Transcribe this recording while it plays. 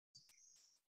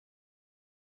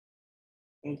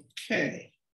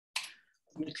Okay.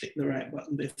 Let me click the right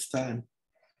button this time.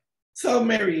 So,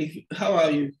 Mary, how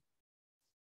are you?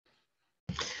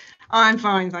 I'm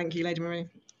fine, thank you, Lady Marie.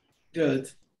 Good.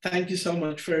 Thank you so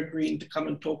much for agreeing to come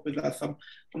and talk with us.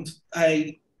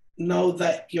 I know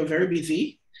that you're very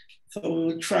busy, so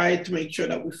we'll try to make sure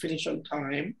that we finish on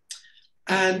time.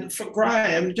 And for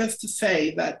Graham, just to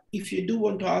say that if you do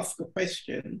want to ask a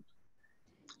question,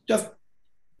 just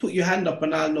put your hand up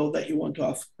and I'll know that you want to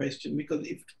ask a question, because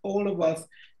if all of us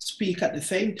speak at the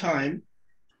same time,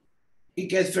 it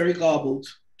gets very garbled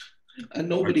and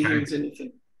nobody hears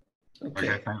anything.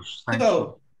 Okay, thanks.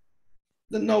 So,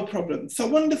 no problem. So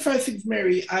one of the first things,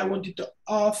 Mary, I wanted to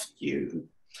ask you,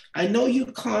 I know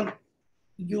you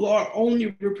are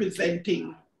only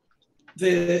representing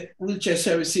the wheelchair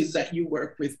services that you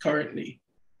work with currently,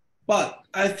 but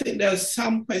I think there's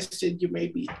some questions you may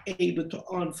be able to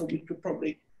answer, which will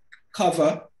probably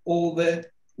cover all the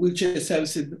wheelchair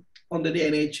services under the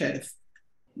NHS.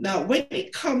 Now, when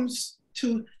it comes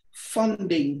to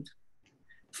funding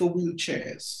for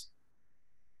wheelchairs,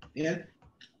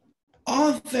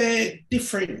 are there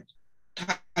different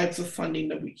types of funding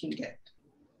that we can get?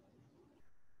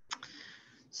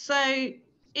 So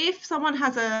if someone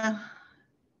has a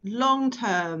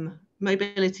long-term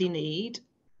mobility need,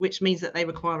 which means that they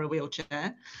require a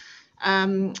wheelchair,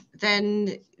 then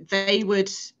they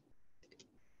would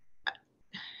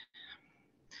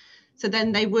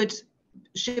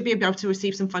should be able to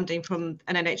receive some funding from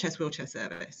an NHS wheelchair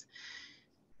service.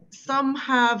 Some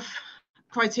have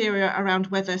criteria around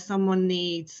whether someone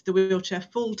needs the wheelchair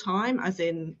full time, as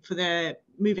in for their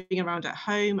moving around at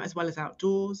home as well as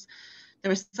outdoors.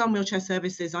 There are some wheelchair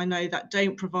services I know that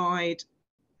don't provide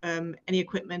any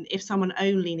equipment if someone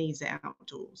only needs it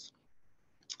outdoors.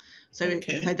 So,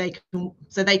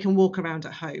 so they can walk around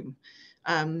at home.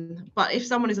 But if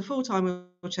someone is a full-time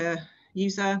wheelchair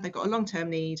user, they've got a long-term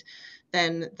need,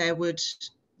 then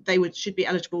should be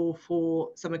eligible for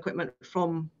some equipment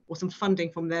from, or some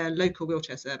funding from their local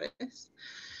wheelchair service.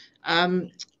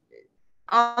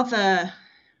 Other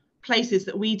places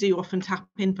that we do often tap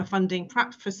in for funding,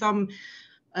 perhaps for some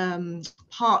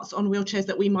parts on wheelchairs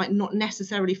that we might not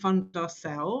necessarily fund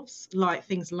ourselves, like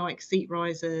things like seat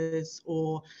risers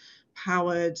or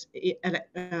powered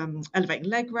elevating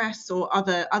leg rests, or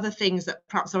other things that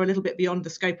perhaps are a little bit beyond the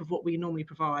scope of what we normally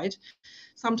provide.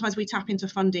 Sometimes we tap into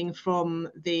funding from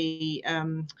the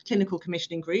clinical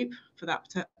commissioning group for that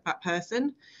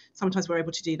person. Sometimes we're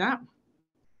able to do that.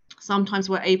 Sometimes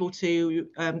we're able to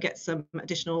get some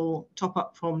additional top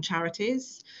up from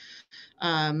charities,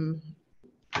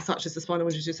 such as the Spinal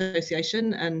Injuries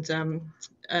Association and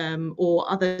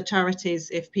or other charities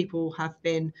if people have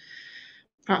been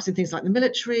perhaps in things like the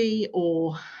military,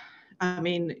 or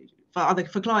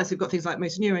for clients who've got things like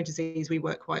motor neurone disease, we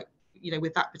work quite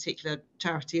with that particular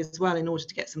charity as well in order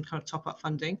to get some kind of top up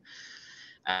funding.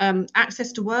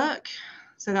 Access to work,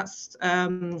 so that's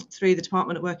through the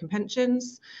Department of Work and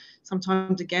Pensions.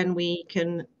 Sometimes again we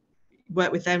can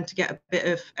work with them to get a bit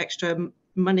of extra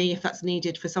money if that's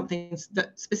needed for something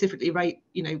that specifically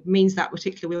means that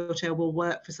particular wheelchair will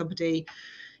work for somebody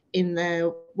in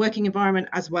their working environment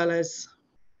as well as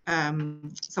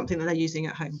something that they're using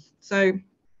at home. So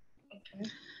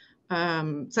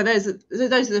so those are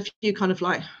the few kind of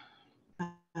like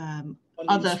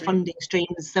other funding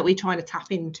streams that we try to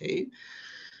tap into.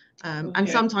 And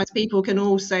sometimes people can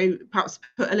also perhaps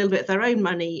put a little bit of their own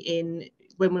money in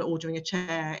when we're ordering a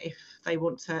chair if they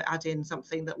want to add in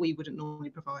something that we wouldn't normally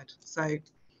provide. So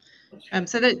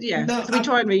so we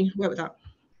try and work with that.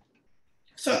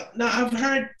 So now I've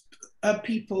heard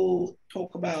people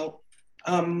talk about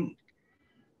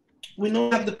we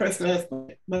don't have the personal,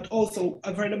 but also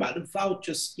I've heard about the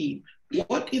voucher scheme.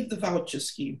 What is the voucher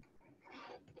scheme?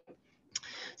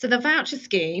 So the voucher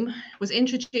scheme was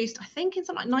introduced, I think, in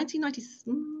something like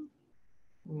 1990.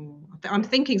 I'm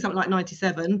thinking something like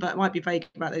 97, but I might be vague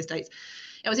about those dates.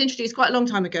 It was introduced quite a long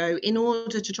time ago in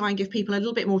order to try and give people a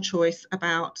little bit more choice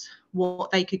about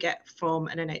what they could get from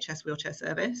an NHS wheelchair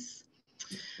service.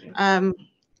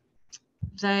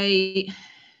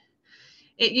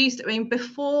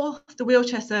 Before the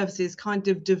wheelchair services kind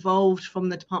of devolved from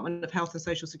the Department of Health and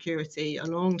Social Security a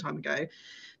long time ago,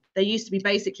 there used to be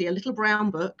basically a little brown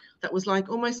book that was like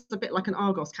almost a bit like an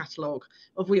Argos catalogue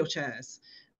of wheelchairs.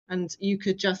 And you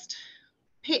could just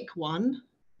pick one,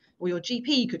 or your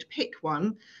GP could pick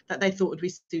one that they thought would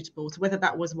be suitable. So whether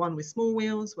that was one with small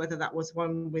wheels, whether that was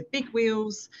one with big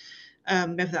wheels,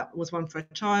 whether that was one for a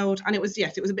child. And it was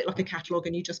a bit like a catalogue,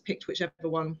 and you just picked whichever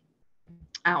one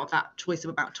out of that choice of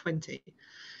about 20.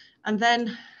 And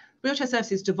then wheelchair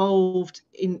services devolved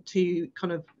into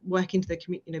kind of work into the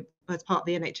community, as part of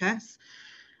the NHS,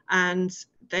 and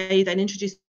they then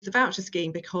introduced the voucher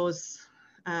scheme because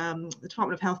the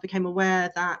Department of Health became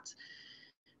aware that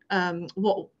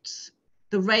what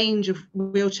the range of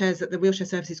wheelchairs that the wheelchair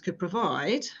services could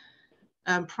provide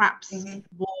perhaps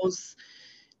was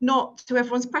not to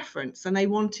everyone's preference, and they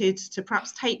wanted to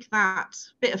perhaps take that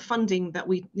bit of funding that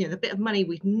the bit of money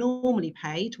we'd normally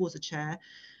pay towards a chair,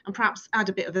 and perhaps add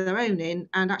a bit of their own in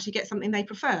and actually get something they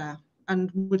prefer,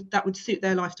 and that would suit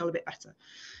their lifestyle a bit better.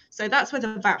 So that's where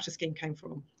the voucher scheme came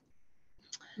from.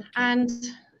 Okay. And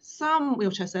some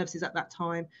wheelchair services at that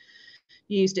time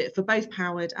used it for both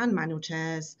powered and manual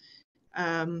chairs.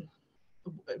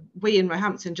 We in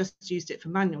Roehampton just used it for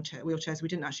manual wheelchairs. We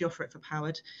didn't actually offer it for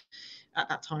powered at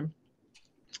that time.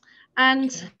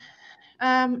 And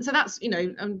so that's,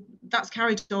 that's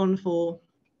carried on for,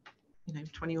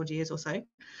 20 odd years or so.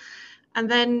 And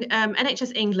then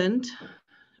NHS England,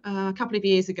 a couple of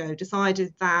years ago,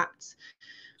 decided that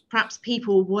perhaps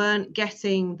people weren't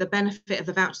getting the benefit of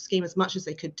the voucher scheme as much as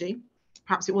they could do.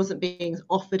 Perhaps it wasn't being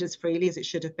offered as freely as it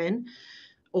should have been,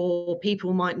 or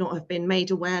people might not have been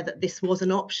made aware that this was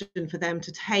an option for them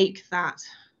to take that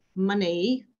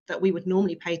money that we would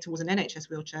normally pay towards an NHS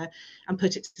wheelchair and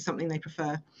put it to something they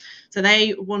prefer. So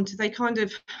they wanted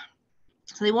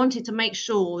to make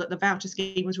sure that the voucher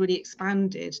scheme was really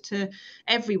expanded to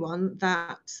everyone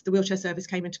that the wheelchair service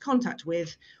came into contact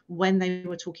with when they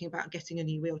were talking about getting a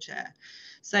new wheelchair.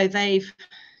 So they've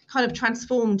kind of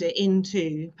transformed it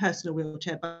into personal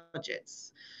wheelchair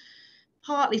budgets,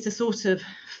 partly to sort of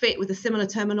fit with a similar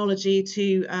terminology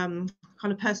to kind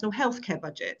of personal healthcare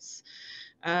budgets,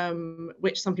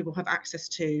 which some people have access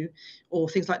to, or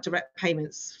things like direct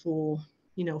payments for,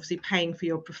 obviously paying for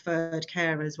your preferred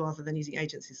carers rather than using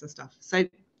agencies and stuff. So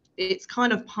it's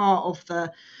kind of part of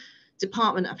the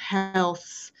Department of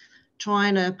Health's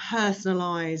trying to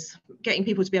personalise, getting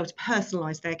people to be able to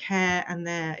personalise their care and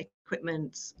their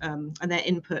equipment and their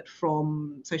input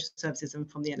from social services and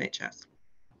from the NHS.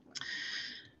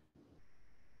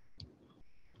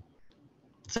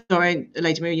 Sorry,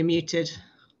 Lady Mary, you're muted.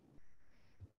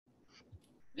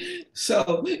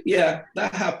 So, yeah,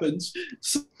 that happens.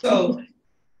 So,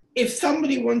 if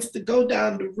somebody wants to go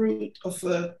down the route of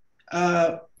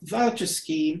a voucher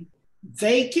scheme,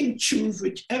 they can choose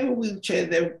whichever wheelchair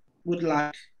they would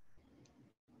like.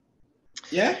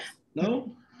 Yeah?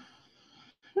 No?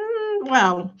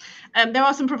 Well, there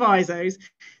are some provisos.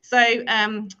 So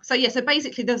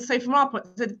basically, so from our point,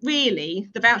 really,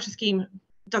 the voucher scheme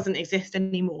doesn't exist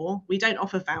anymore. We don't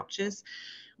offer vouchers.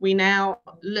 We now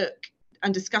look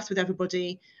and discuss with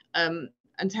everybody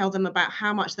and tell them about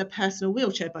how much their personal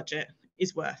wheelchair budget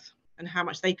is worth and how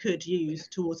much they could use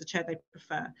towards a chair they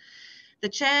prefer. The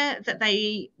chair that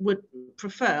they would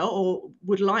prefer or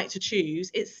would like to choose,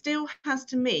 it still has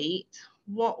to meet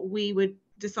what we would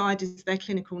decide is their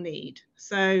clinical need.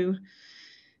 So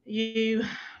can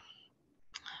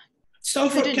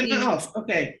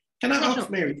I ask,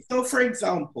 Mary? So, for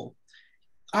example,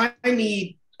 I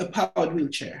need a powered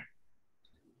wheelchair.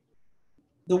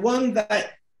 The one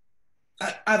that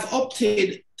I've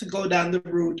opted to go down the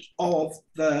route of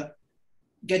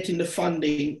getting the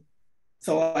funding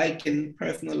so I can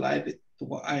personalize it to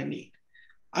what I need.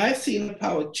 I've seen a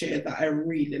powered chair that I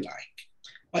really like,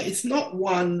 but it's not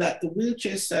one that the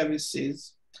wheelchair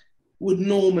services would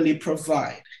normally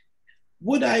provide.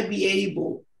 Would I be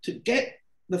able to get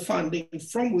the funding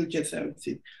from wheelchair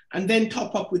services and then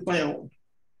top up with my own?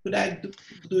 Would I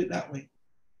do it that way?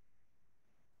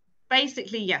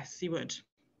 Basically, yes, you would.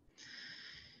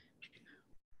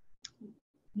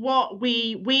 What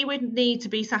we would need to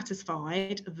be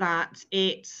satisfied that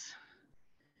it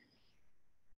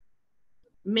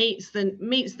meets the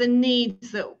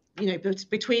needs that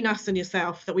between us and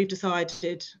yourself that we've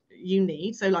decided you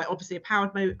need. So, like, obviously a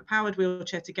powered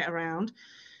wheelchair to get around,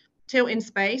 tilt in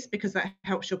space because that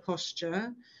helps your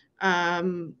posture,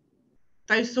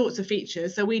 those sorts of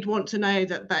features. So we'd want to know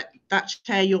that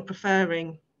chair you're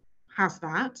preferring has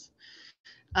that.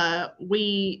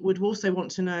 We would also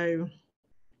want to know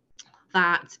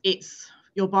that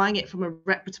you're buying it from a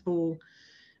reputable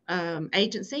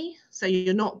agency, so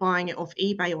you're not buying it off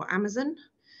eBay or Amazon.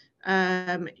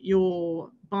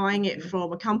 You're buying it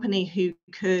from a company who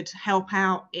could help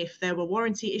out if there were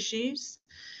warranty issues,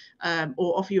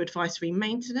 or offer you advice-free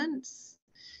maintenance,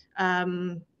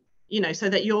 so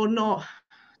that you're not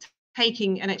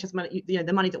taking NHS money,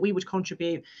 the money that we would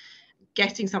contribute,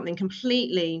 getting something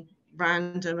completely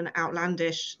random and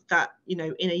outlandish that in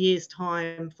a year's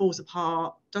time falls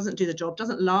apart, doesn't do the job,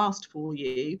 doesn't last for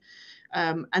you,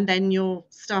 and then you're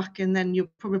stuck, and then you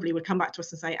probably would come back to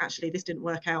us and say, actually, this didn't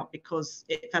work out because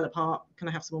it fell apart. Can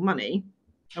I have some more money?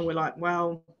 And we're like,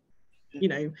 well, you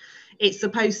know, it is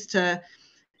supposed to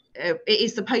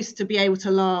be able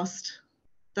to last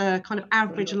the kind of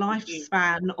average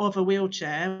lifespan of a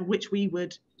wheelchair, which we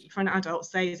would, for an adult,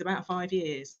 say is about 5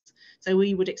 years. So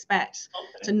we would expect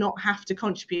to not have to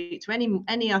contribute to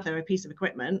any other piece of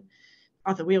equipment,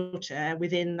 other wheelchair,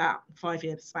 within that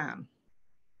 5-year span.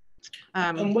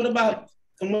 And what about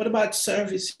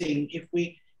servicing?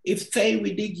 If say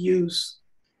we did use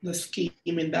the scheme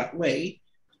in that way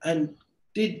and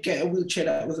did get a wheelchair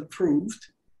that was approved,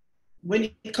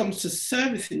 when it comes to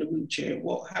servicing the wheelchair,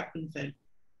 what happens then?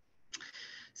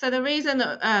 So the reason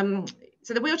that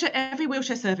every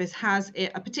wheelchair service has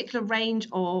a particular range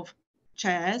of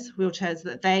wheelchairs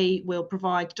that they will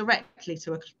provide directly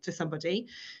to somebody,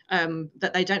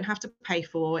 that they don't have to pay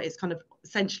for. It's kind of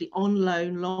essentially on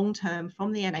loan long term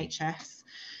from the NHS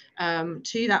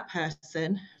to that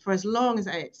person for as long as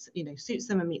it suits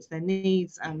them and meets their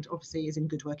needs, and obviously is in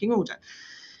good working order.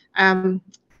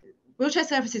 Wheelchair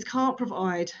services can't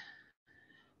provide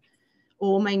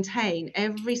or maintain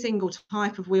every single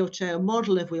type of wheelchair,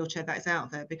 model of wheelchair that is out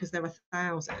there, because there are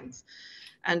thousands.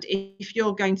 And if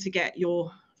you're going to get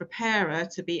your repairer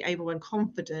to be able and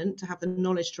confident to have the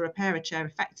knowledge to repair a chair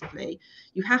effectively,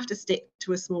 you have to stick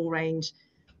to a small range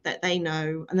that they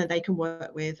know and that they can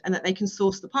work with, and that they can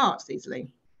source the parts easily,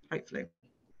 hopefully.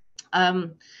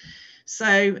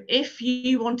 So if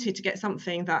you wanted to get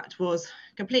something that was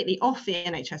completely off the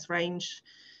NHS range,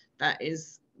 that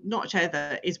is not a chair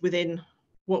that is within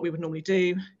what we would normally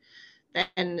do,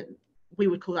 then we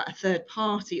would call that a third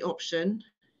party option,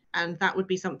 and that would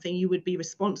be something you would be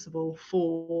responsible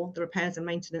for the repairs and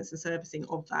maintenance and servicing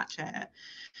of that chair.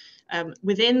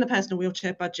 Within the personal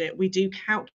wheelchair budget, we do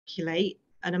calculate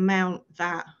an amount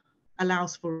that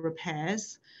allows for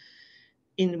repairs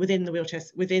within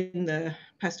the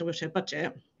personal wheelchair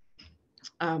budget,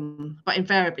 but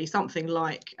invariably something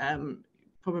like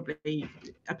probably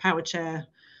a power chair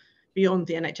beyond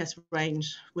the NHS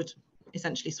range would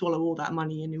essentially swallow all that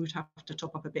money, and you would have to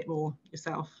top up a bit more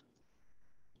yourself.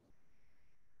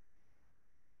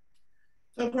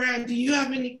 So, Brian, do you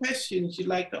have any questions you'd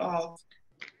like to ask?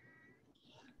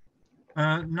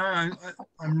 No,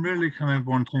 I'm really kind of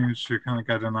wanting to kind of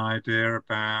get an idea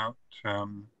about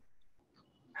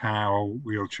how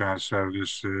wheelchair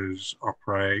services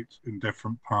operate in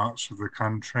different parts of the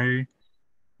country.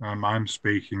 I'm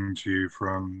speaking to you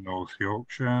from North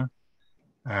Yorkshire,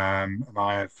 and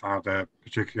I've had a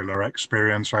particular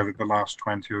experience over the last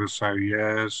 20 or so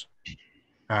years,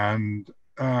 and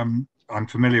I'm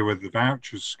familiar with the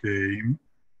voucher scheme.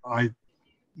 I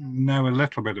know a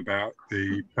little bit about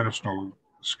the personal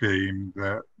scheme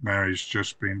that Mary's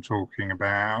just been talking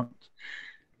about,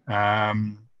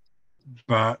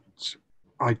 but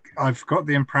I've got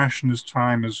the impression as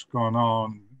time has gone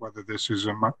on, whether this is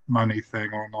a money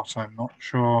thing or not, I'm not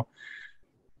sure,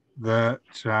 that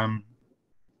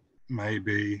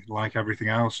maybe like everything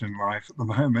else in life at the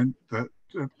moment, that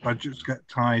budgets get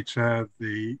tighter,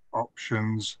 the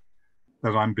options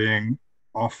that I'm being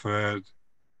offered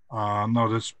are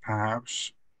not as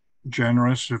perhaps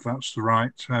generous, if that's the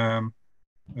right term,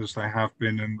 as they have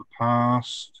been in the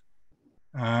past.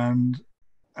 And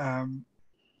I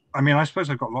mean, I suppose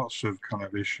I've got lots of kind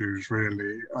of issues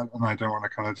really, and I don't want to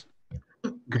kind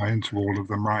of go into all of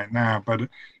them right now, but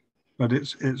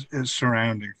it's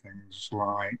surrounding things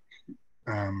like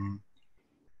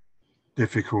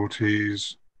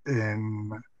difficulties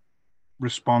in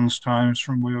response times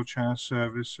from wheelchair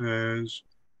services,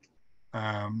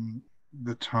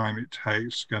 the time it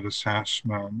takes to get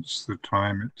assessments, the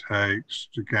time it takes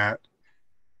to get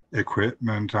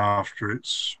equipment after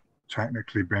it's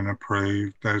technically been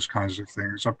approved, those kinds of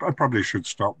things. I probably should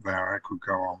stop there. I could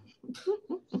go on.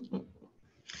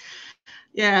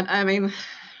 Yeah, I mean,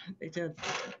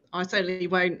 I certainly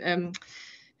won't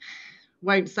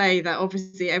say that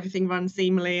obviously everything runs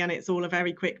seamlessly and it's all a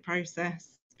very quick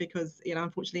process, because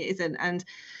unfortunately it isn't. And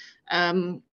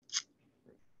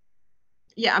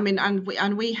yeah, I mean,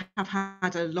 and we have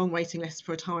had a long waiting list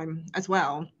for a time as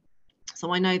well.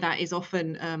 So I know that is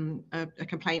often a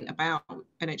complaint about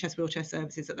NHS wheelchair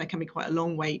services, that there can be quite a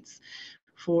long waits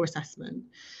for assessment.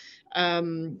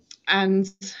 And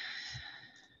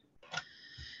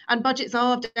budgets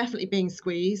are definitely being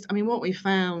squeezed. I mean, what we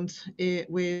found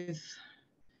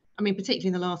particularly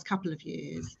in the last couple of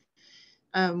years,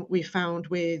 we found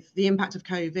with the impact of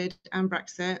COVID and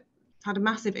Brexit, it's had a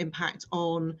massive impact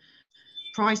on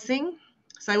pricing.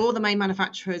 So all the main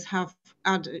manufacturers have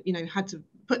had to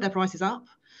put their prices up,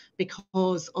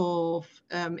 because of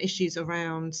issues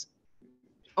around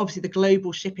obviously the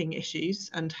global shipping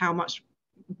issues and how much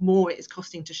more it is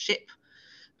costing to ship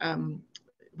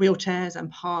wheelchairs and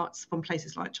parts from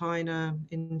places like China,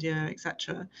 India,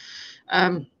 etc.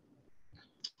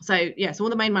 So yes, all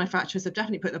the main manufacturers have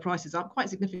definitely put their prices up quite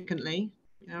significantly,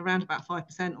 around about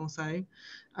 5% or so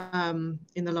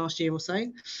in the last year or so.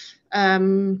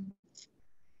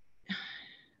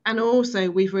 And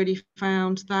also we've really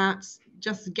found that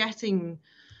just getting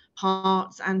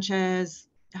parts and chairs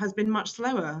has been much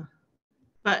slower,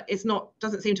 but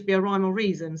doesn't seem to be a rhyme or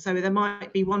reason. So there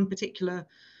might be one particular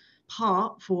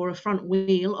part for a front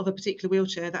wheel of a particular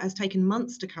wheelchair that has taken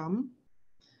months to come,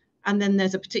 and then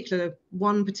there's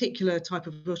one particular type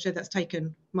of wheelchair that's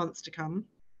taken months to come,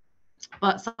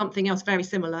 but something else very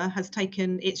similar has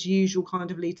taken its usual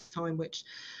kind of lead time, which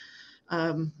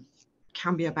can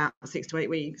be about 6 to 8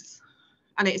 weeks.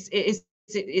 And it's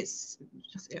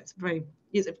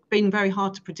been very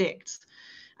hard to predict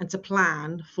and to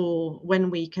plan for when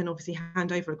we can obviously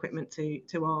hand over equipment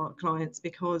to our clients,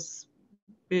 because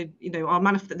the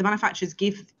manufacturers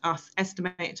give us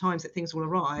estimated times that things will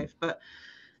arrive, but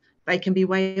they can be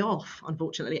way off,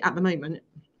 unfortunately, at the moment.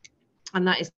 And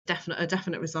that is a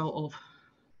definite result of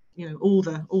all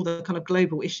the kind of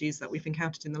global issues that we've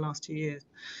encountered in the last 2 years.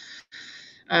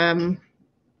 As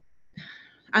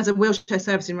a wheelchair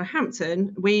service in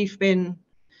Roehampton, we've been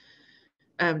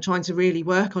trying to really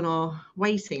work on our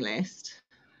waiting list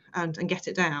and get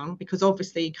it down, because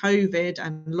obviously COVID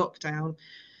and lockdown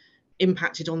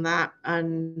impacted on that,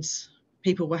 and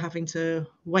people were having to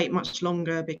wait much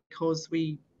longer because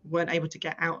we weren't able to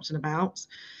get out and about.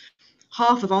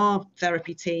 Half of our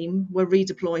therapy team were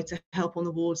redeployed to help on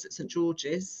the wards at St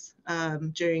George's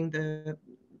during the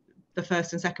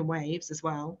first and second waves as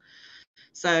well.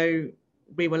 So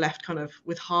we were left kind of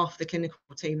with half the clinical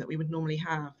team that we would normally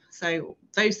have. So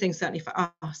those things certainly for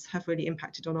us have really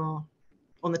impacted on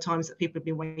the times that people have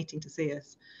been waiting to see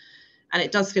us. And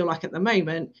it does feel like at the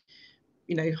moment,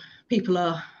 people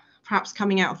are perhaps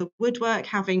coming out of the woodwork,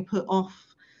 having put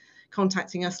off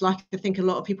contacting us, like I think a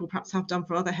lot of people perhaps have done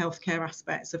for other healthcare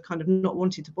aspects, of kind of not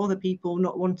wanting to bother people,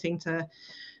 not wanting to,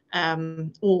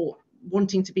 or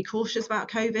wanting to be cautious about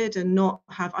COVID and not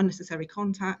have unnecessary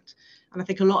contact. And I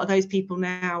think a lot of those people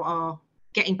now are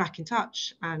getting back in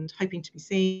touch and hoping to be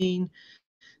seen.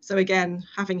 So again,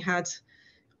 having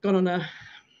gone on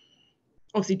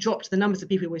obviously dropped the numbers of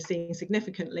people we're seeing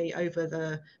significantly over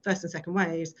the first and second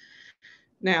waves,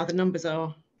 now the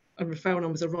referral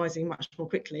numbers are rising much more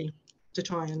quickly to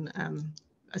try and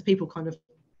as people kind of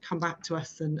come back to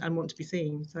us and want to be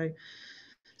seen. So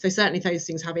certainly those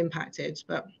things have impacted,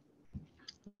 but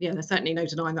yeah, there's certainly no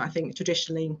denying that I think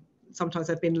traditionally sometimes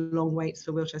there have been long waits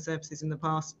for wheelchair services in the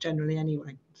past, generally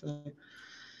anyway. So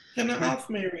can I ask,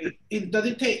 Mary, does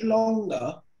it take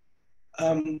longer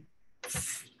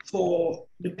for,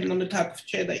 depending on the type of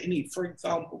chair that you need? For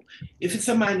example, if it's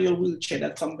a manual wheelchair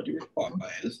that somebody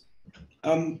requires,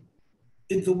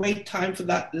 is the wait time for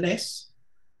that less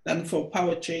than for a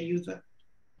power chair user?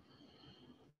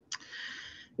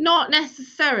 Not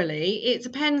necessarily. It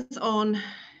depends on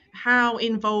how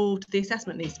involved the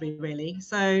assessment needs to be, really.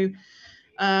 So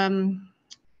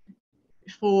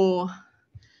for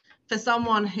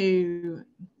someone who,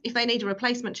 if they need a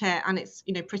replacement chair and it's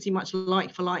pretty much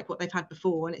like for like what they've had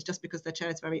before, and it's just because their chair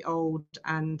is very old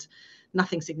and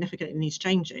nothing significant needs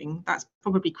changing, that's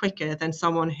probably quicker than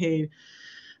someone who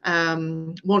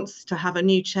wants to have a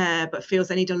new chair but feels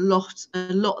they need a lot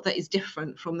that is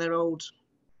different from their old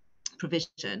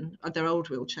provision, their old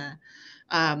wheelchair,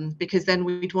 because then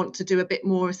we'd want to do a bit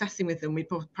more assessing with them. We'd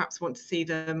perhaps want to see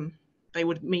them, they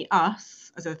would meet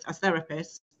us as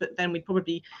therapists, but then we'd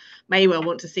probably may well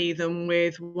want to see them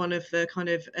with one of the kind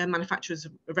of manufacturers'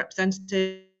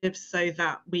 representatives, so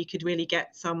that we could really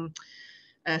get some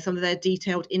of their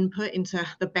detailed input into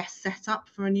the best setup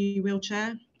for a new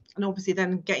wheelchair. And obviously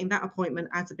then getting that appointment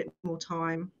adds a bit more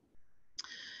time.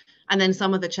 And then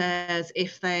some of the chairs,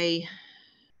 if they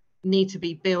need to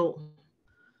be built,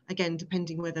 again,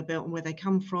 depending where they're built and where they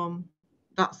come from,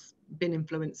 that's been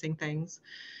influencing things.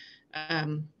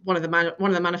 One of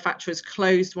the manufacturers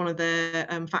closed one of their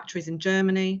factories in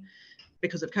Germany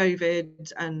because of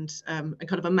COVID, and kind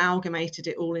of amalgamated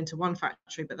it all into one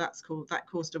factory, but that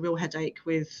caused a real headache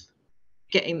with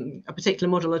getting a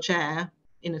particular model of chair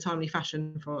in a timely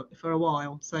fashion for a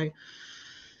while. So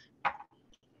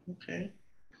okay.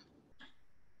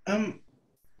 Carry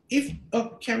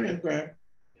on, Graham.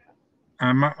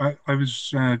 I was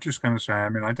just going to say, I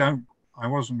mean, I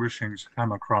wasn't wishing to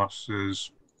come across as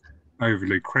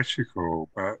overly critical,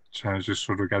 but just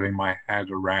sort of getting my head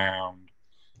around,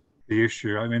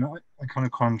 issue. I mean, I'm kind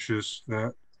of conscious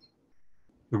that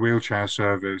the wheelchair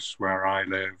service where I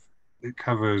live, it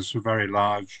covers a very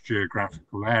large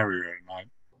geographical area, and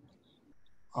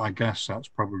I guess that's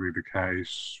probably the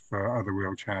case for other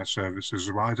wheelchair services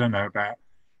as well. I don't know about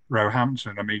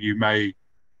Roehampton. I mean, you may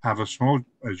have a small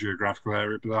geographical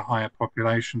area, but a higher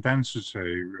population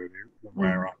density, really, than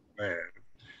where I live.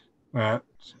 But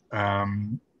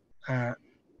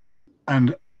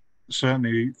and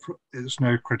certainly, it's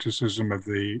no criticism of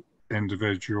the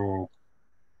individual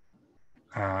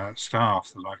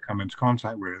staff that I've come into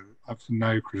contact with. I've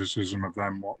no criticism of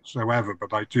them whatsoever,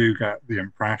 but I do get the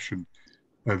impression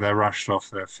that they're rushed off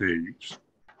their feet,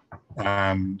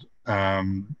 and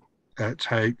it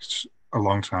takes a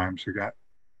long time to get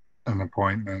an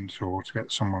appointment or to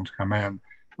get someone to come in.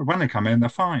 But when they come in, they're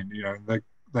fine. You know,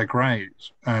 they're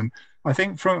great. And I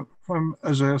think from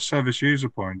as a service user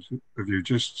point of view,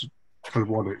 just for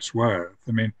what it's worth,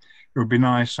 I mean, it would be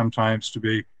nice sometimes to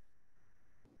be,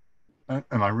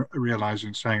 and I realize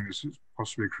in saying this, it's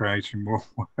possibly creating more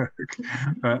work,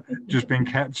 but just being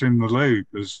kept in the loop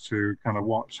as to kind of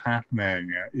what's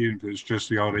happening, even if it's just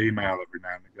the odd email every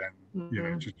now and again, you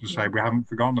know, just to say, we haven't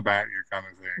forgotten about you kind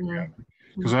of thing.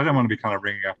 Because I don't want to be kind of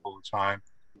ringing up all the time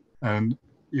and,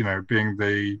 you know, being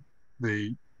the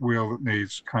wheel that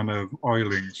needs kind of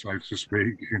oiling, so to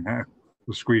speak, you know,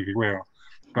 the squeaky wheel.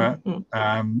 But,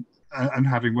 and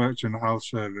having worked in the health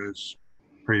service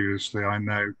previously, I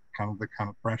know kind of the kind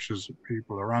of pressures that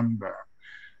people are under.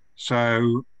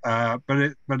 So,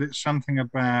 but it's something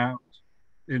about,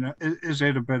 you know, is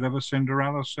it a bit of a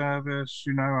Cinderella service?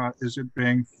 You know, is it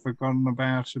being forgotten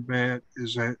about a bit?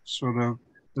 Is it sort of,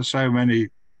 there's so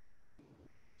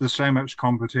much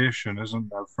competition, isn't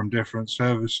there, from different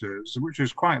services, which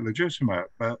is quite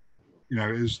legitimate, but, you know,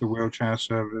 is the wheelchair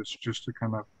service just a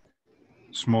kind of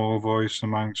small voice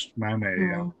amongst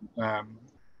many?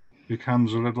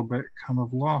 Becomes a little bit kind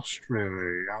of lost,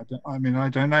 really. I mean, I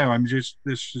don't know. This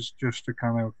is just a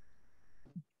kind of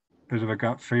bit of a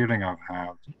gut feeling I've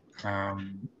had.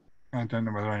 I don't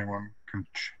know whether anyone can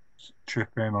chip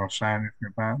in or say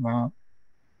anything about that.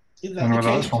 I don't know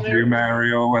whether that's for you,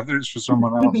 Mary, or whether it's for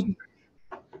someone else.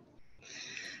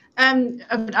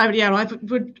 I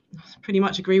would pretty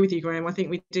much agree with you, Graham. I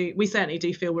think we certainly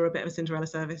do feel we're a bit of a Cinderella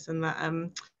service, and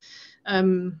that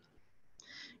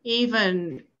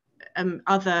even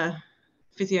other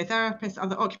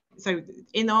physiotherapists, so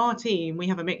in our team we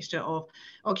have a mixture of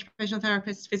occupational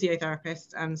therapists,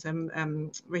 physiotherapists, and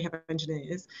some rehab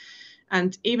engineers,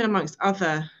 and even amongst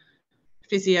other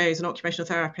physios and occupational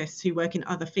therapists who work in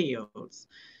other fields,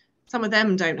 some of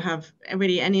them don't have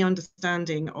really any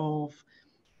understanding of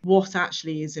what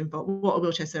actually is involved, what a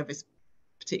wheelchair service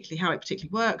particularly, how it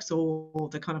particularly works, or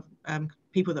the kind of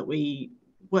people that we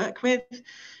work with,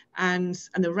 and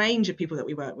the range of people that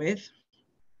we work with,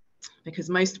 because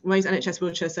most NHS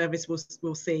wheelchair service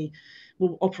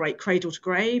will operate cradle to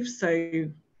grave, so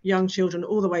young children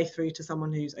all the way through to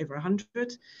someone who's over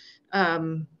 100,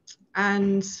 and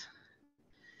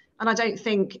I don't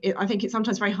think I think it's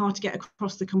sometimes very hard to get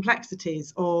across the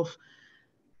complexities of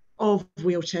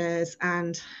wheelchairs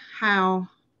and how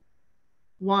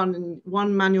one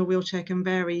manual wheelchair can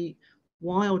vary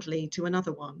wildly to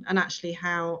another one, and actually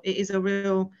how it is a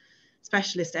real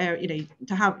specialist area. You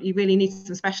know, you really need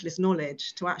some specialist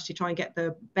knowledge to actually try and get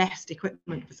the best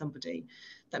equipment for somebody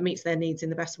that meets their needs in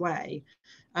the best way,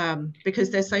 because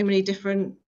there's so many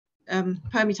different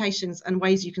permutations and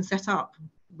ways you can set up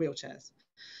wheelchairs.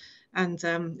 And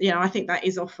you know, I think that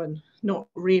is often not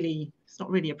really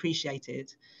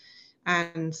appreciated.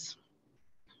 And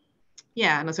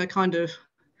yeah, and so kind of,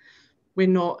 we're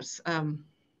not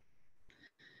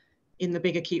in the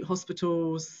big acute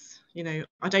hospitals. You know,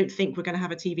 I don't think we're going to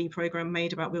have a TV program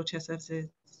made about wheelchair services.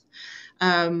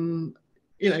 You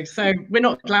know, so we're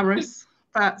not glamorous,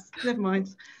 but never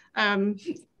mind. But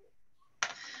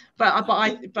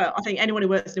I think anyone who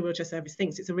works in a wheelchair service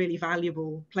thinks it's a really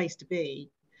valuable place to be.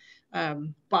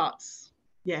 But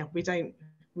yeah, we don't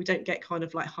get kind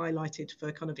of like highlighted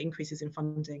for kind of increases in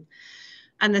funding.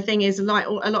 And the thing is, like a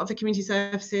lot of the community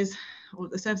services, or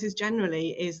the services generally,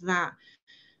 is that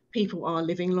people are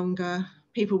living longer,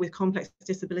 people with complex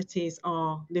disabilities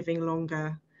are living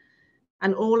longer,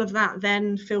 and all of that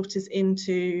then filters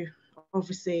into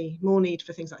obviously more need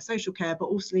for things like social care, but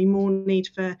also more need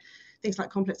for things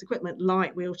like complex equipment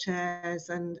like wheelchairs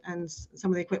and some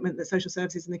of the equipment that social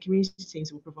services and the community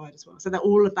teams will provide as well. So that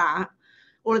all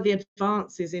of the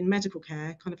advances in medical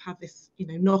care kind of have this, you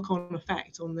know, knock-on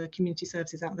effect on the community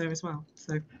services out there as well.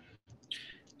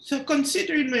 So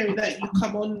considering, Mary, that you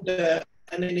come under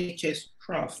an NHS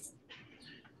trust,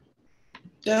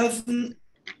 doesn't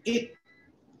it,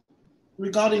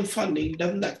 regarding funding,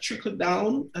 doesn't that trickle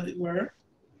down, as it were?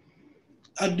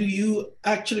 Do you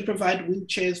actually provide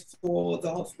wheelchairs for the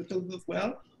hospitals as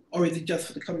well, or is it just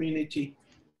for the community?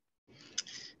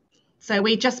 So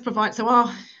we just provide,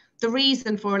 the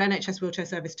reason for an NHS wheelchair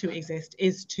service to exist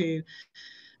is to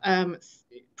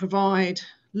provide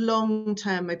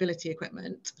long-term mobility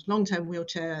equipment, long-term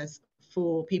wheelchairs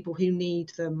for people who need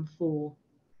them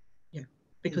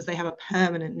because they have a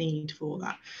permanent need for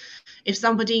that. If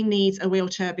somebody needs a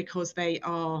wheelchair because they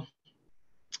are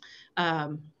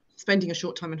spending a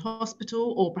short time in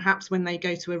hospital, or perhaps when they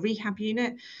go to a rehab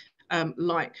unit,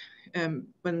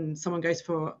 when someone goes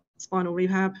for spinal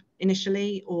rehab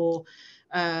initially, or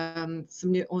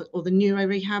the neuro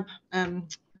rehab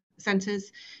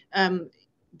centres,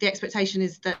 the expectation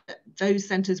is that those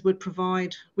centres would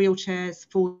provide wheelchairs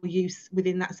for use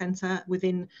within that centre,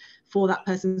 for that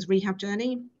person's rehab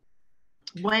journey.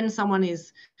 When someone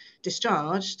is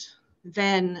discharged,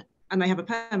 then, and they have a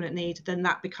permanent need, then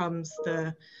that becomes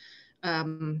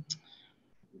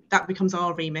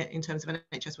our remit in terms of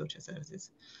NHS wheelchair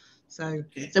services. So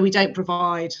we don't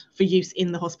provide for use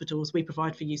in the hospitals, we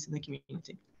provide for use in the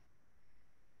community.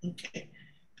 Okay.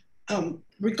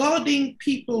 Regarding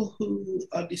people who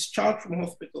are discharged from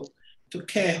hospital to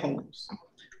care homes,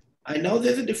 I know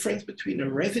there's a difference between a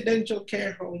residential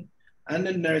care home and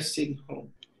a nursing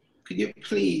home. Could you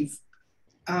please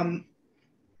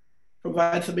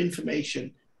provide some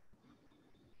information?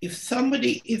 If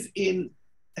somebody is in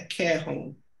a care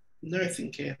home,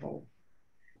 nursing care home,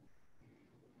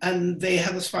 and they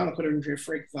have a spinal cord injury,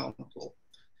 for example,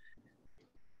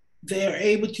 they're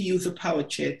able to use a power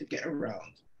chair to get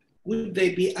around. Would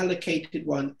they be allocated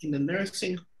one in a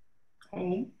nursing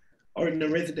home or in a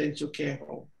residential care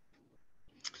home?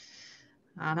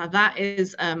 Now that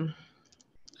is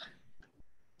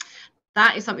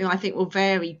something I think will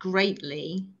vary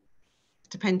greatly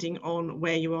depending on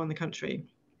where you are in the country.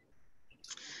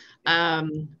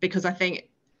 Because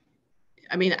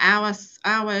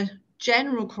our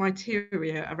general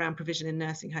criteria around provision in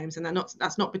nursing homes, and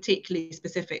that's not particularly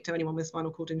specific to anyone with spinal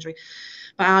cord injury,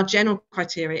 but our general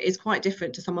criteria is quite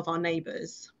different to some of our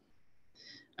neighbours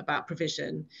about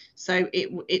provision. So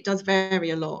it does vary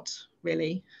a lot,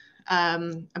 really.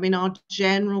 Our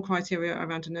general criteria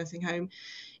around a nursing home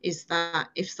is that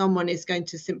if someone is going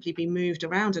to simply be moved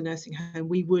around a nursing home,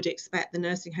 we would expect the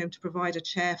nursing home to provide a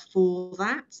chair for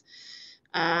that.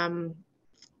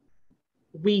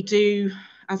 We do,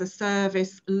 as a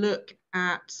service, look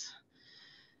at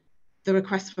the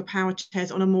request for power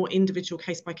chairs on a more individual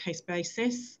case-by-case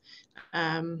basis,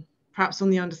 perhaps on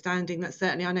the understanding that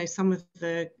certainly I know some of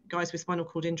the guys with spinal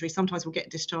cord injury sometimes will get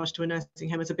discharged to a nursing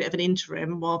home as a bit of an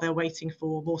interim while they're waiting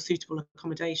for more suitable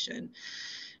accommodation.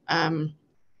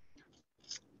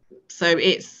 So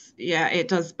it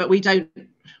does, but we don't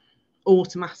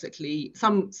automatically.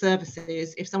 Some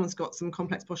services, if someone's got some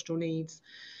complex postural needs,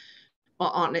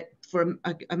 but aren't it for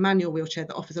a manual wheelchair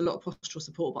that offers a lot of postural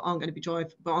support, but aren't going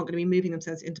to be moving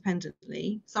themselves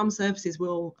independently, some services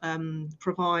will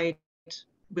provide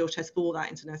wheelchairs for that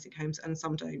into nursing homes, and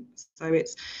some don't. So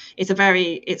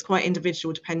it's quite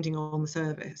individual depending on the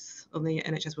service, on the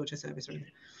NHS wheelchair service, really.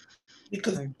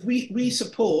 Because we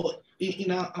support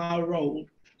in our role,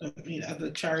 as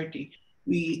a charity,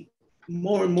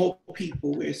 more and more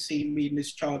people we're seeing being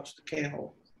discharged to care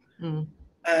homes.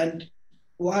 And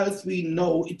whilst we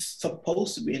know it's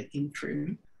supposed to be an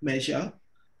interim measure,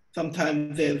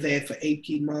 sometimes they're there for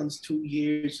 18 months, 2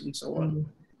 years, and so on.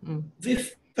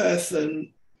 This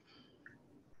person,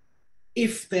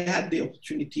 if they had the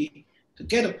opportunity to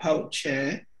get a power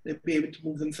chair, they'd be able to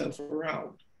move themselves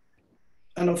around.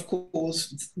 And of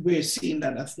course, we're seeing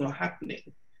that that's not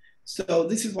happening. So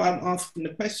this is why I'm asking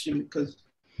the question, because,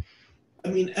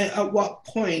 at what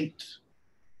point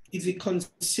is it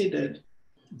considered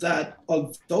that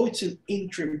although it's an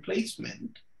interim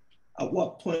placement, at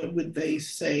what point would they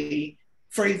say,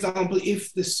 for example,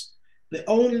 if the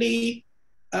only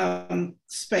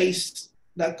space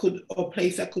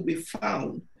place that could be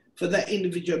found for that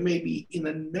individual maybe in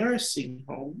a nursing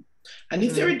home, and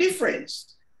is there a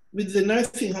difference with the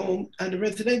nursing home and the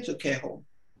residential care home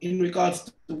in regards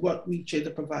to what wheelchairs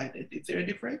are provided? Is there a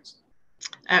difference?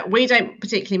 We don't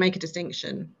particularly make a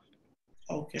distinction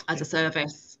as a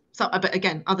service. So, but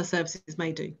again, other services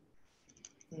may do.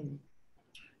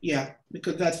 Yeah,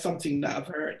 because that's something that I've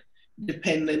heard,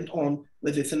 dependent on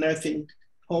whether it's a nursing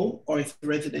home or it's a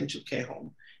residential care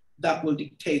home. That will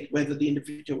dictate whether the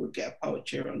individual will get a power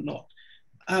chair or not.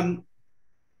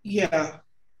 Yeah.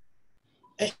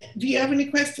 Do you have any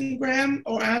questions, Graham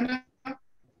or Anna?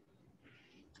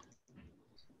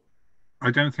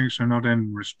 I don't think so, not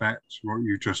in respect to what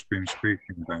you've just been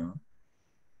speaking about.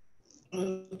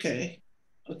 Okay.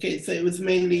 Okay, so it was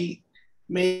mainly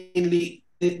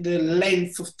the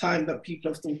length of time that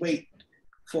people have to wait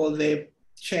for their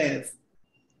chairs.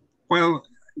 Well,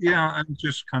 yeah, I'm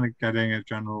just kind of getting a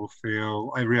general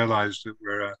feel. I realized that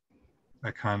we're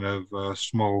a kind of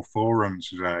small forum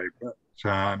today, but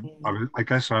I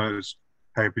guess I was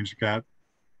hoping to get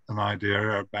an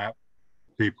idea about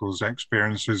people's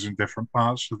experiences in different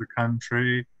parts of the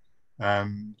country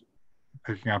and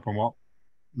picking up on what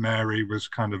Mary was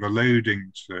kind of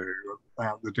alluding to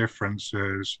about the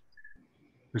differences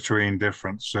between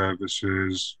different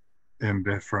services in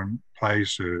different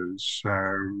places. So,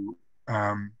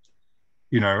 um,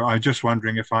 I'm just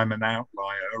wondering if I'm an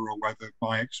outlier or whether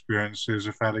my experiences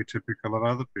are fairly typical of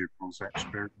other people's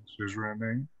experiences,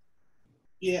 really.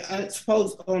 Yeah, I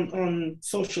suppose on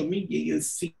social media you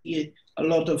see a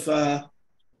lot of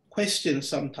questions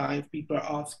sometimes people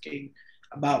are asking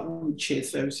about wheelchair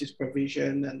services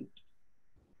provision, and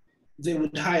they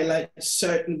would highlight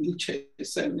certain wheelchair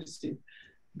services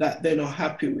that they're not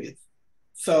happy with.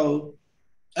 So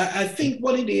I think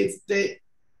what it is that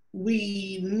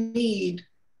we need,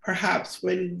 perhaps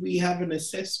when we have an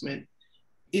assessment,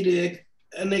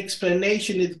 an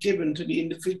explanation is given to the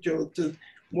individual to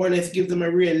more or less give them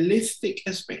a realistic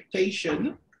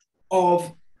expectation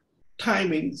of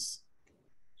timings.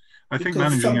 I think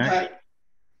Because managing, sometimes,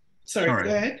 sorry, go sorry,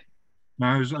 ahead. no,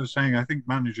 I was saying, I think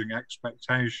managing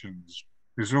expectations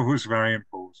is always very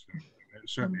important. It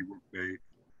certainly would be,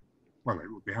 well,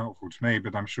 it would be helpful to me,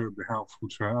 but I'm sure it would be helpful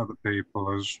to other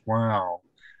people as well.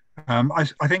 I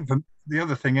think the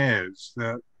other thing is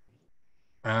that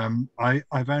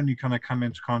I've only kind of come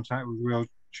into contact with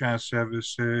wheelchair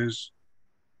services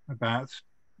about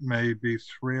maybe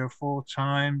 3 or 4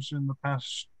 times in the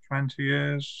past 20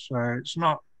 years. So it's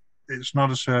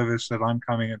not a service that I'm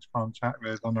coming into contact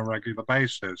with on a regular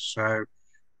basis. So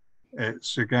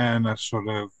it's again a sort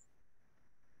of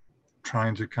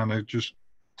trying to kind of just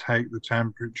take the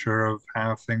temperature of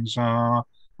how things are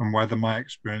and whether my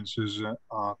experiences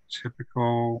are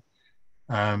typical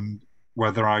and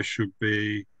whether I should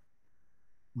be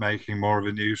making more of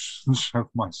a nuisance of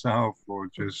myself or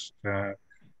just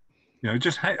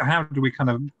just how do we kind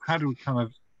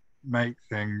of make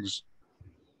things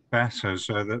better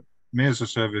so that me as a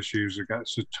service user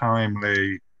gets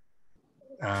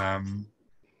um,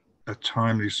 a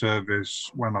timely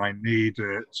service when I need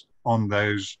it on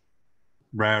those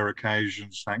rare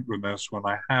occasions, thank goodness, when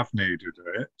I have needed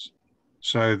it,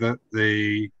 so that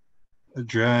the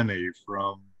journey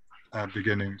from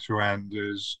beginning to end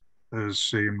is as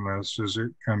seamless as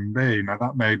it can be. Now,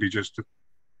 that may be just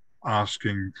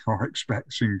asking or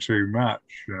expecting too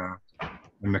much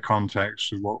in the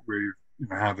context of what we've,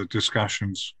 how the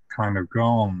discussion's kind of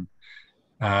gone.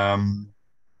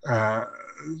 Uh,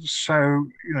 so,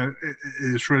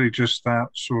 it's really just that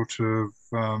sort of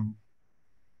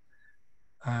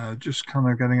just kind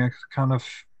of getting a kind of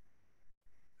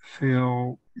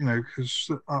feel, because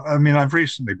I mean, I've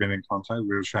recently been in contact with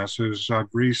wheelchairs.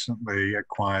 I've recently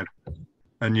acquired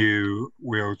a new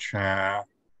wheelchair,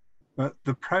 but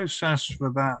the process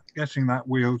for getting that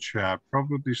wheelchair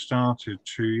probably started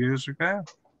 2 years ago.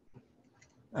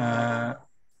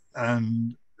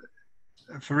 And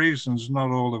for reasons not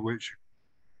all of which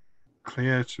are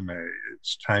clear to me,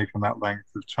 it's taken that length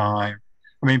of time.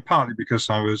 I mean, partly because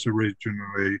I was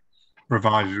originally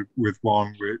provided with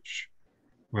one which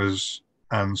was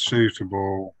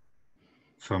unsuitable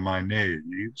for my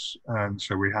needs. And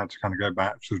so we had to kind of go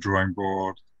back to the drawing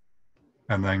board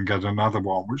and then get another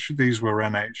one, which these were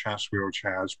NHS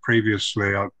wheelchairs.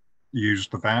 Previously, I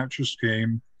used the voucher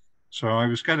scheme. So I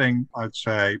was getting, I'd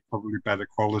say, probably better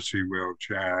quality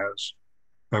wheelchairs,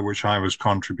 but which I was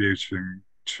contributing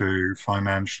to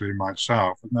financially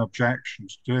myself. No objection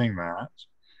to doing that.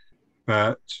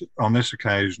 But on this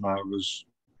occasion, I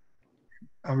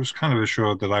was kind of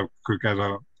assured that I could get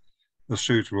a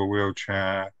suitable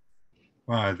wheelchair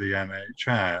via the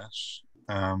NHS.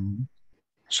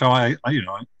 So I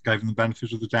gave them the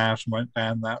benefit of the doubt and went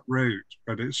down that route.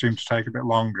 But it seemed to take a bit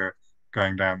longer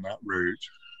going down that route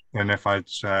than if I'd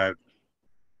said,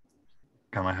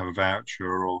 can I have a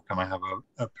voucher or can I have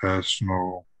a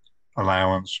personal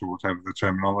allowance or whatever the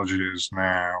terminology is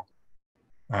now.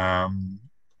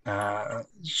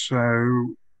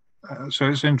 So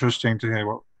it's interesting to hear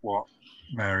what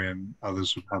Mary and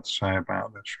others have had to say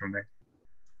about this, really.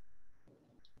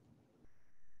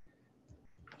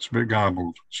 It's a bit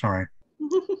garbled, sorry.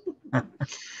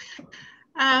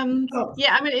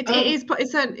 Yeah, I mean,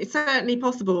 it's certainly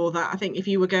possible that I think if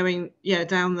you were going,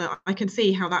 down I can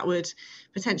see how that would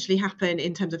potentially happen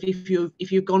in terms of if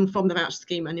you've gone from the voucher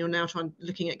scheme and you're now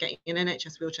looking at getting an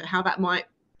NHS wheelchair, how that might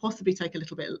possibly take a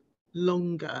little bit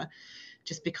longer,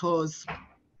 just because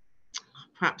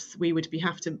perhaps we would be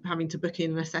having to book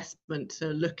in an assessment to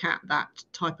look at that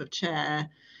type of chair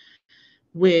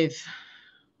with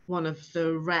one of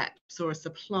the reps or a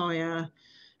supplier,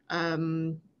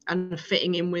 and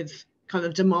fitting in with kind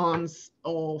of demands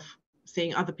of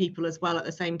seeing other people as well at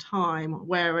the same time.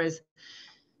 Whereas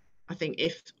I think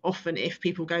if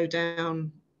people go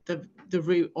down the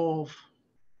route of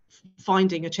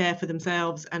finding a chair for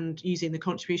themselves and using the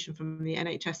contribution from the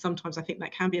NHS, sometimes I think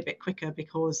that can be a bit quicker,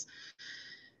 because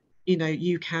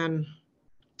you can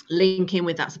link in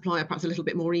with that supplier perhaps a little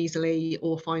bit more easily,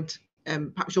 or find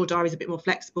perhaps your diary is a bit more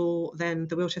flexible than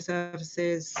the wheelchair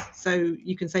services, so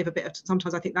you can save a bit of,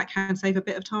 sometimes I think that can save a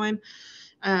bit of time,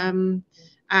 and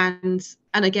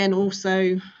again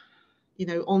also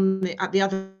at the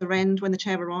other end, when the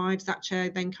chair arrives, that chair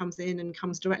then comes in and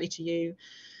comes directly to you,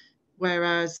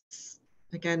 whereas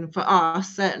again for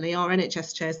us, certainly our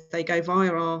NHS chairs, they go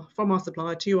from our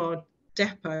supplier to our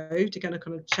depot to get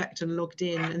kind of checked and logged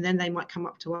in, and then they might come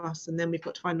up to us, and then we've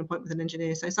got to find an appointment with an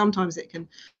engineer. So sometimes it can,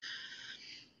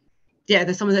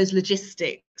 there's some of those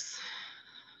logistical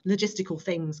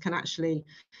things can actually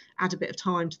add a bit of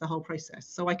time to the whole process.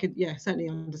 So I could certainly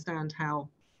understand how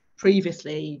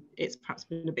previously it's perhaps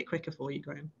been a bit quicker for you,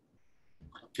 Graham.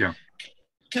 Yeah.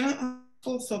 Can I ask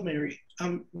also, Mary,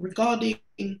 regarding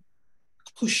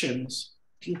cushions,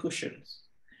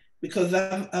 because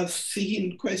I've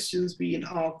seen questions being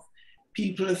asked,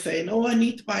 people are saying, oh, I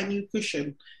need to buy a new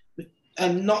cushion,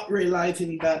 and not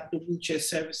realizing that the wheelchair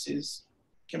services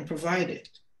can provide it.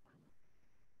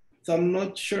 So I'm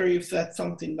not sure if that's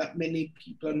something that many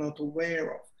people are not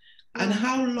aware of. And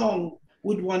how long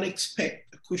would one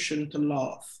expect a cushion to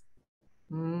last?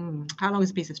 How long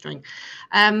is a piece of string?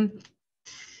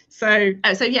 So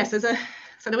yes, so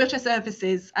the wheelchair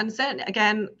services, and certainly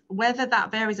again, whether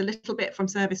that varies a little bit from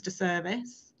service to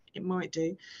service, it might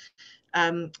do.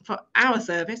 For our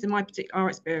service, in our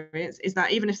experience, is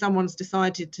that even if someone's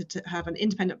decided to have an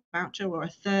independent voucher or a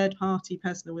third-party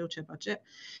personal wheelchair budget,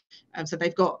 so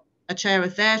they've got a chair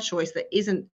of their choice that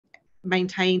isn't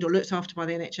maintained or looked after by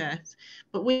the NHS,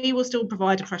 but we will still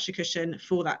provide a pressure cushion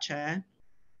for that chair.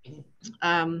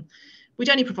 We'd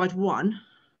only provide one,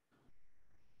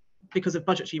 because of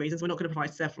budgetary reasons. We're not going to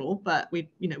provide several, but we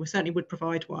certainly would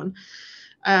provide one.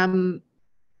 And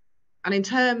in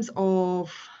terms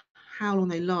of how long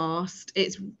they last,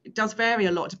 it does vary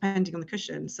a lot depending on the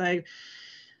cushion. So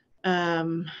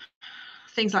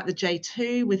things like the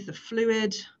J2 with the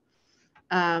fluid,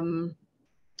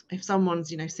 if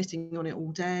someone's sitting on it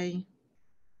all day,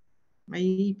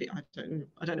 maybe, I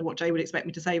don't know what Jay would expect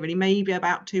me to say really, maybe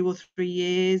about 2 or 3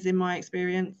 years in my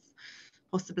experience,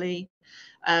 possibly.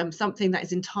 Something that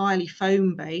is entirely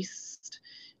foam based,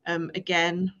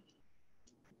 again,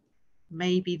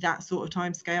 maybe that sort of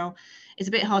time scale. It's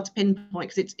a bit hard to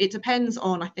pinpoint, because it depends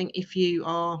on, I think, if you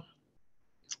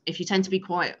tend to be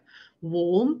quite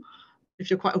warm, if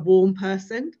you're quite a warm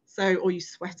person, or you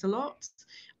sweat a lot,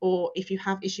 or if you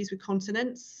have issues with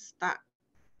continence, that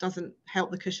doesn't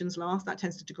help the cushions last. That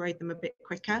tends to degrade them a bit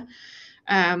quicker.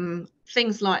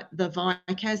 Things like the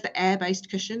vouchers, the air-based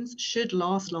cushions, should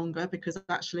last longer, because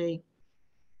actually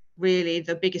really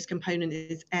the biggest component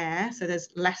is air, so there's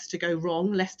less to go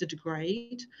wrong, less to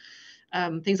degrade.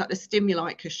 Things like the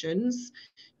Stimulite cushions,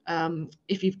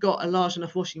 if you've got a large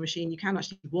enough washing machine, you can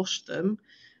actually wash them.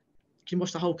 You can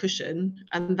wash the whole cushion,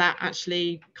 and that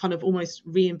actually kind of almost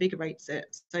reinvigorates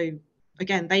it. So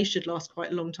again, they should last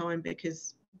quite a long time,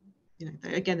 because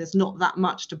again, there's not that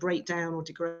much to break down or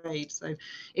degrade. So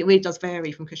it really does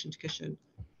vary from cushion to cushion.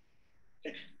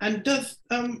 And does,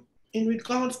 in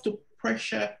regards to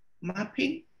pressure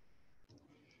mapping,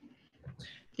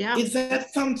 is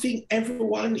that something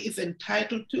everyone is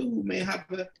entitled to who may have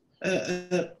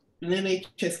an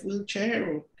NHS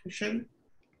wheelchair or cushion?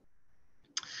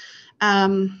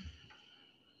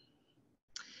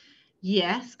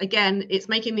 Yes, again, it's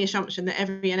making the assumption that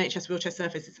every NHS wheelchair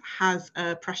service has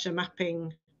a pressure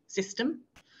mapping system.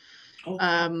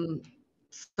 Okay.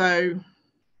 So,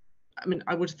 I mean,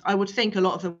 I would think a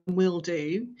lot of them will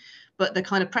do, but the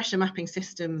kind of pressure mapping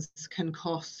systems can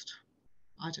cost,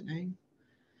 I don't know,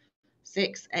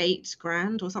 6-8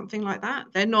 grand or something like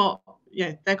that. They're not,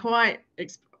 they're quite,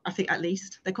 I think at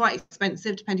least, they're quite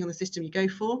expensive depending on the system you go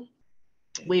for.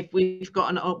 We've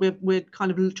got we're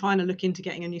kind of trying to look into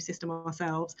getting a new system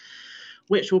ourselves,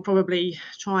 which will probably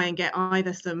try and get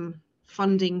either some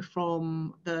funding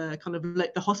from the kind of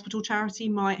like the hospital charity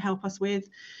might help us with,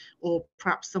 or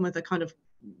perhaps some of the kind of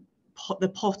the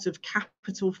pot of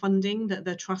capital funding that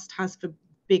the trust has for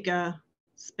bigger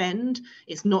spend.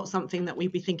 It's not something that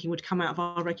we'd be thinking would come out of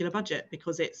our regular budget,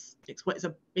 because it's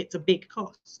a big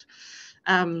cost.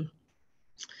 So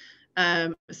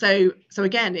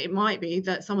again, it might be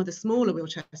that some of the smaller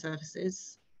wheelchair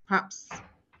services perhaps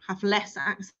have less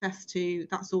access to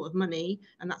that sort of money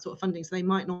and that sort of funding, so they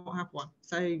might not have one.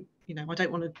 So, you know, I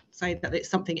don't want to say that it's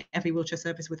something every wheelchair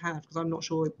service would have, because I'm not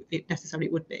sure it necessarily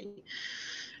would be.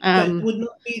 It would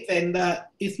not be then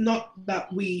that it's not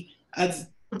that we as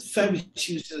service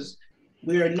users,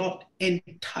 we are not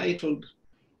entitled,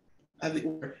 as it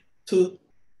were, to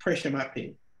pressure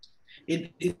mapping.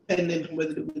 It is dependent on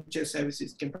whether the wheelchair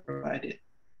services can provide it.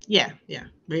 Yeah,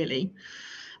 really.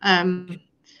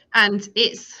 And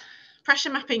it's pressure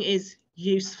mapping is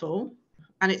useful,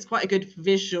 and it's quite a good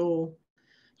visual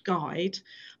guide,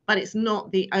 but it's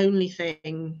not the only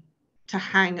thing to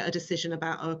hang a decision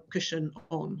about a cushion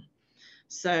on.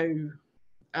 So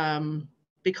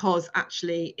because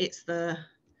actually it's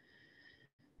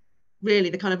really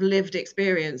the kind of lived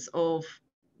experience of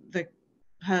the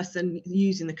person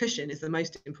using the cushion is the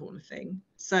most important thing.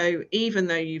 So even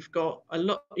though you've got a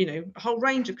lot, you know, a whole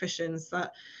range of cushions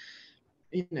that,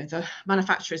 you know, the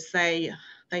manufacturers say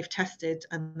they've tested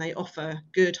and they offer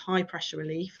good high pressure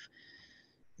relief,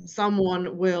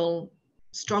 someone will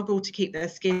struggle to keep their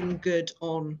skin good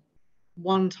on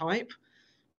one type,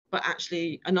 but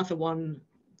actually another one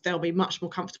they'll be much more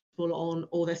comfortable on,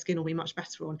 or their skin will be much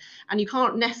better on. And you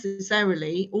can't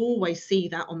necessarily always see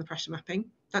that on the pressure mapping.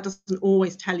 That doesn't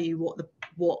always tell you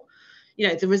what you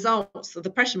know, the results of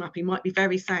the pressure mapping might be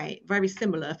very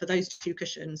similar for those two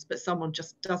cushions, but someone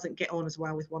just doesn't get on as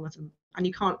well with one of them. And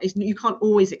you can't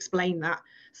always explain that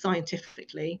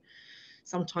scientifically.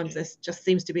 Sometimes there just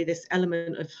seems to be this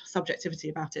element of subjectivity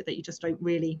about it that you just can't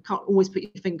always put your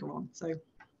finger on. So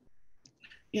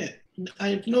yeah,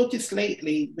 I've noticed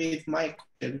lately with my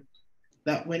cushion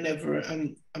that whenever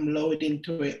I'm lowered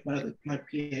into it by my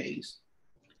PAs,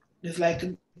 there's like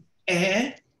an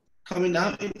air coming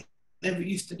out. It never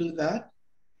used to do that.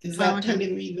 Is that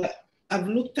telling me that I've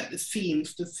looked at the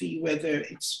seams to see whether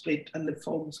it's split and the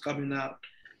foam's coming out,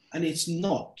 and it's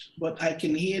not, but I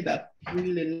can hear that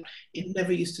really, it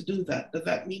never used to do that. Does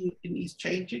that mean it needs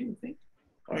changing, you think?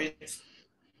 Or it's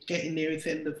getting near its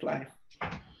end of life?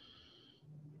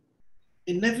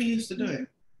 It never used to do it.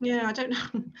 Yeah, I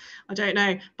don't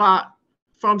know. But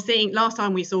from seeing last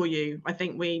time we saw you, I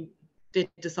think we did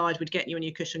decide we'd get you a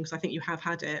new cushion, because I think you have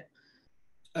had it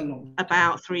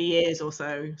about 3 years or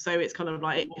so. So it's kind of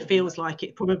like, it feels like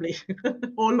it probably,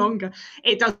 or longer.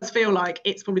 It does feel like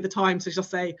it's probably the time to just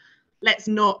say, let's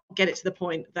not get it to the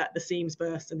point that the seams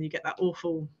burst and you get that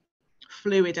awful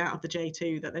fluid out of the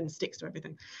J2 that then sticks to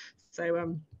everything.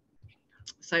 So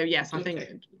yes, I think.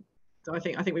 So I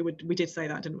think we did say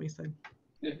that, didn't we? So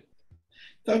yeah.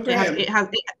 So Graham, it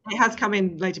has come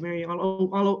in later, Mary.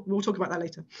 We'll talk about that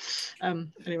later.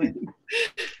 Anyway.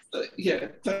 Yeah.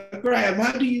 So Graham,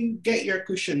 how do you get your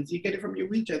cushions? You get it from your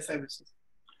wheelchair services?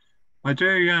 I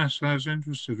do, yes. I was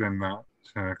interested in that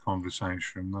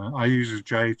conversation. I use a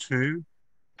J2,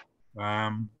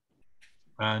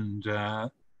 and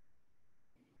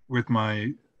with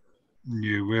my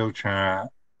new wheelchair,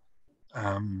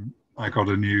 I got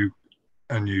a new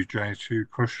J2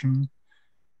 cushion,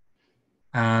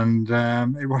 and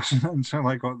it wasn't until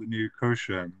I got the new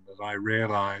cushion that I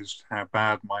realised how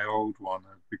bad my old one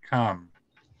had become.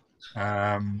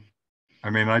 I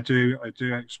mean, I do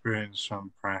experience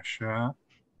some pressure,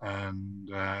 and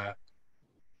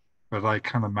but I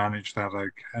kind of manage that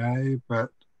okay. But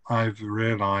I've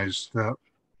realised that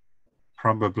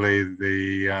probably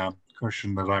the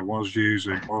cushion that I was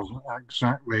using wasn't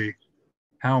exactly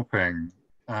helping.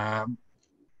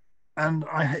 And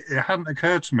it hadn't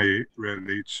occurred to me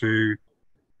really to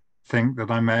think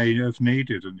that I may have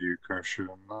needed a new cushion.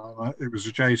 It was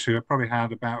a J2 I probably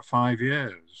had about 5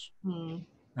 years.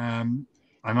 And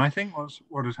I think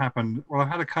what has happened, well, I've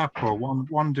had a couple.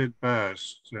 One did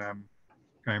burst,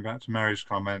 going back to Mary's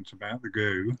comment about the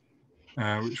goo,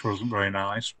 which wasn't very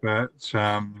nice. But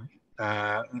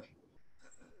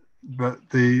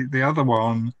the other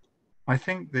one, I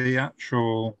think the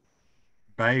actual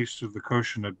base of the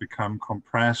cushion had become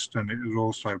compressed, and it was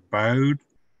also bowed.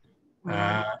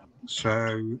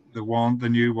 So the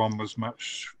new one was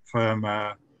much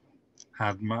firmer,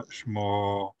 had much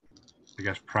more, I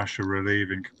guess, pressure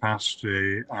relieving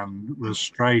capacity, and was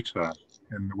straighter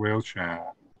in the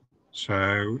wheelchair.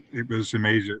 So it was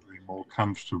immediately more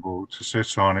comfortable to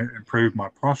sit on. It improved my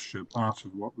posture, part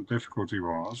of what the difficulty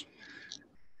was.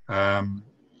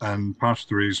 And part of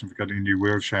the reason for getting a new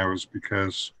wheelchair was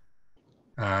because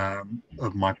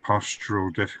of my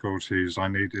postural difficulties. I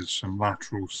needed some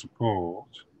lateral support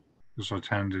because I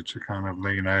tended to kind of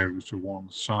lean over to one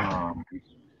side.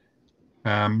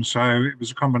 So it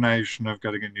was a combination of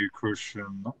getting a new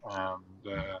cushion and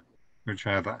a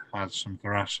wheelchair that had some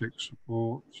thoracic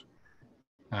support.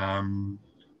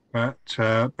 But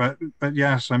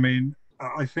yes, I mean,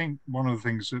 I think one of the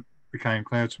things that became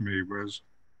clear to me was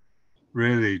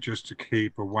really just to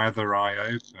keep a weather eye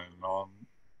open on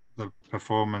the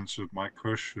performance of my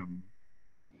cushion,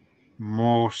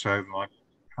 more so than I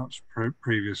perhaps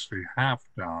previously have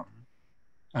done,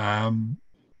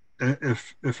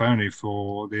 if only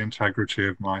for the integrity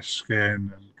of my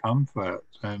skin and comfort,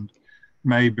 and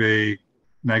maybe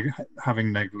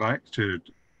having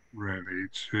neglected really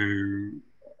to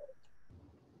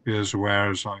be as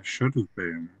aware as I should have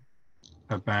been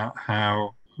about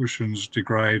how cushions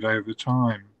degrade over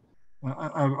time.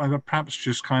 I perhaps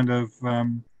just kind of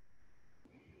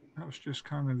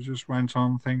just went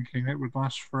on thinking it would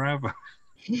last forever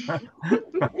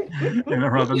in a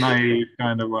rather naive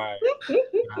kind of way.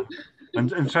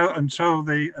 And until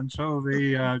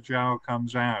the gel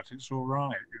comes out, it's all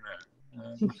right, you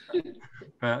know.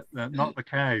 But not the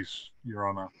case, Your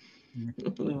Honour.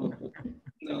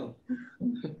 No.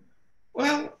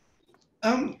 Well,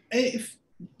 if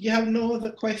you have no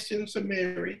other questions for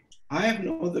Mary, I have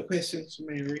no other questions for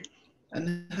Mary,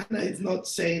 and Hannah is not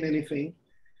saying anything.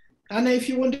 Hannah, if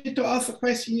you wanted to ask a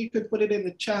question, you could put it in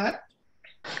the chat.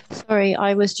 Sorry,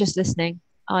 I was just listening.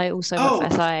 I also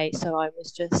work for SIA, so I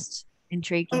was just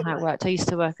intrigued on how it worked. I used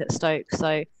to work at Stoke,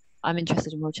 so I'm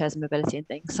interested in wheelchairs and mobility and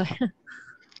things. So.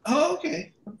 Oh,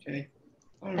 okay. Okay.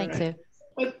 All Thanks, right.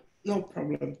 But no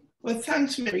problem. Well,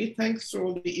 thanks, Mary. Thanks for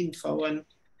all the info, and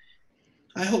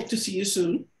I hope to see you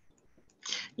soon.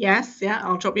 Yes, yeah,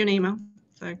 I'll drop you an email.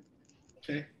 So.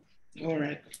 Okay. All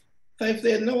right. So if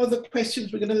there are no other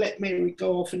questions, we're going to let Mary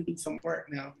go off and do some work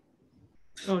now.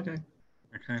 Okay.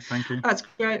 Okay, thank you. That's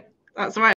great. That's all right.